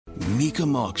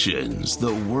Mecum Auctions,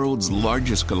 the world's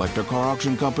largest collector car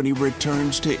auction company,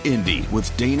 returns to Indy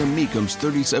with Dana Mecum's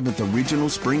 37th Original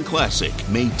Spring Classic,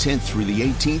 May 10th through the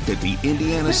 18th at the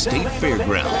Indiana State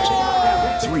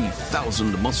Fairgrounds.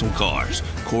 3,000 muscle cars,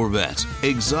 Corvettes,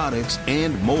 exotics,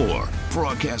 and more.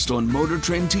 Broadcast on Motor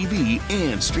Trend TV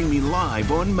and streaming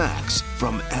live on Max.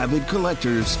 From avid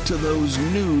collectors to those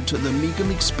new to the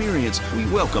Mecum experience, we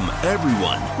welcome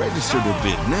everyone. Register to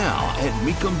bid now at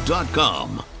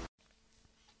Mecum.com.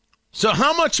 So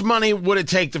how much money would it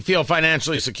take to feel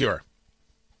financially secure?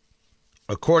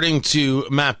 According to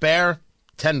Matt Baer,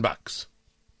 $10.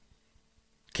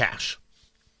 Cash.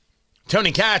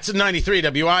 Tony Katz at 93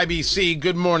 WIBC.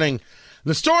 Good morning.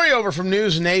 The story over from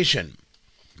News Nation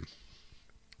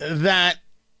that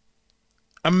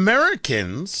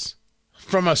Americans,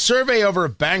 from a survey over a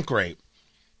bank rate,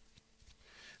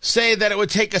 say that it would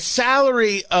take a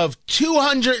salary of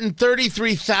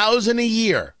 $233,000 a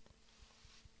year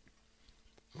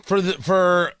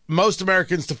for most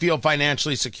Americans to feel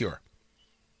financially secure.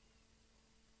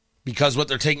 Because what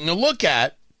they're taking a look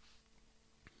at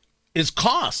is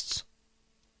costs.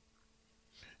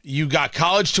 You got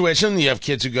college tuition. You have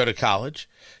kids who go to college.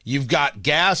 You've got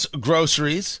gas,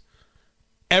 groceries,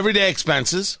 everyday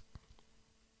expenses,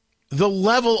 the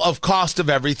level of cost of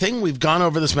everything. We've gone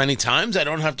over this many times. I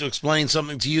don't have to explain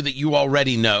something to you that you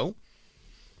already know.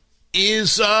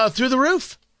 Is through the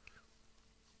roof.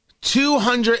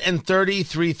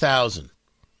 $233,000.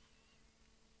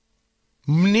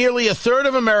 Nearly a third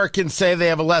of Americans say they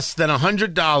have less than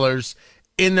 $100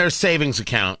 in their savings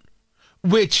account,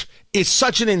 which is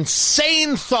such an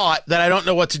insane thought that I don't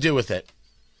know what to do with it.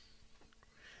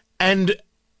 And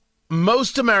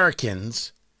most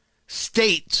Americans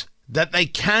state that they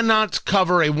cannot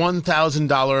cover a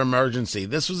 $1,000 emergency.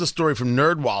 This was a story from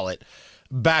NerdWallet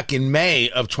back in May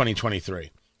of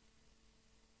 2023.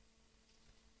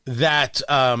 That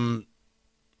 9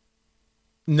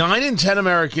 in 10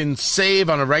 Americans save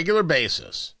on a regular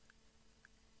basis.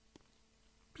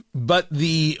 But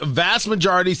the vast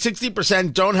majority,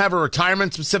 60%, don't have a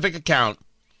retirement-specific account,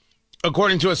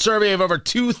 according to a survey of over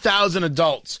 2,000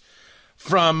 adults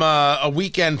from a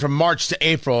weekend from March to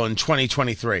April in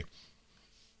 2023.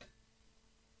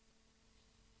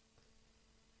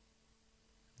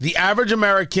 The average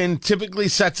American typically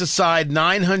sets aside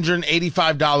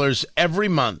 $985 every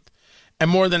month, and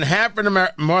more than half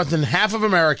of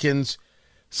Americans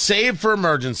save for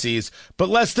emergencies, but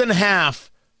less than half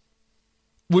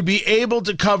would be able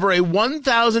to cover a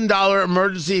 $1,000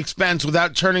 emergency expense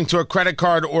without turning to a credit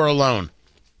card or a loan.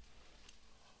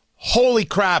 Holy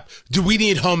crap, do we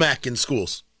need home ec in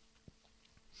schools?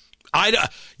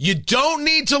 You don't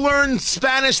need to learn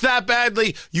Spanish that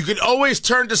badly. You can always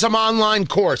turn to some online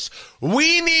course.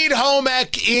 We need home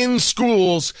ec in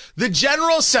schools. The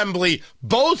General Assembly,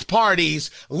 both parties,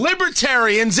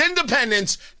 libertarians,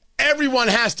 independents, everyone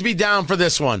has to be down for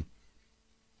this one.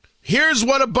 Here's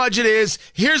what a budget is.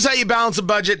 Here's how you balance a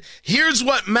budget. Here's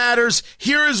what matters.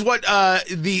 Here's what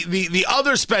the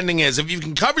other spending is. If you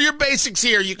can cover your basics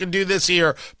here, you can do this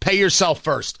here. Pay yourself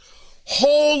first.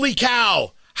 Holy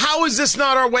cow. How is this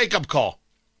not our wake-up call?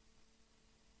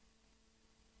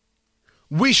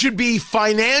 We should be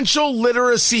financial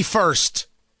literacy first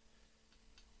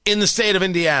in the state of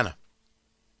Indiana.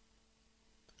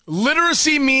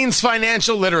 Literacy means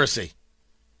financial literacy.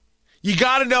 You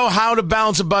got to know how to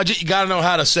balance a budget. You got to know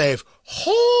how to save.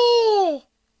 Oh!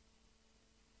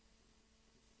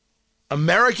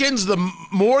 Americans,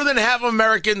 more than half of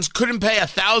Americans couldn't pay a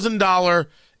 $1,000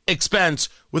 expense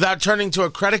without turning to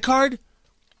a credit card?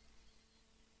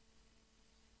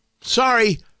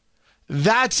 Sorry,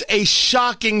 that's a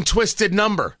shocking, twisted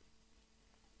number.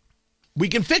 We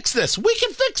can fix this. We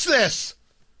can fix this.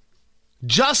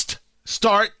 Just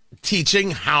start teaching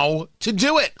how to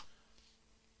do it.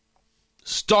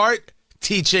 Start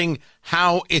teaching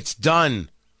how it's done.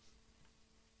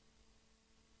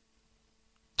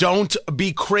 Don't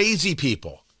be crazy,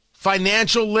 people.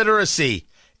 Financial literacy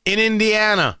in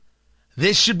Indiana.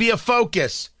 This should be a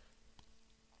focus.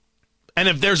 And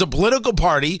if there's a political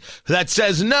party that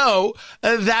says no,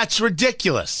 that's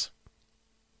ridiculous.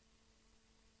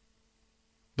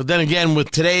 But then again, with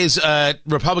today's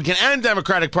Republican and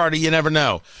Democratic Party, you never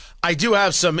know. I do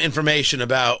have some information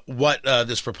about what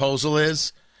this proposal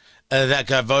is that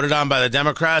got voted on by the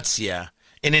Democrats. Yeah,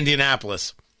 in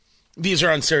Indianapolis. These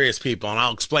are unserious people, and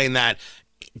I'll explain that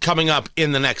coming up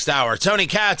in the next hour. Tony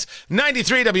Katz,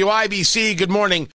 93 WIBC. Good morning.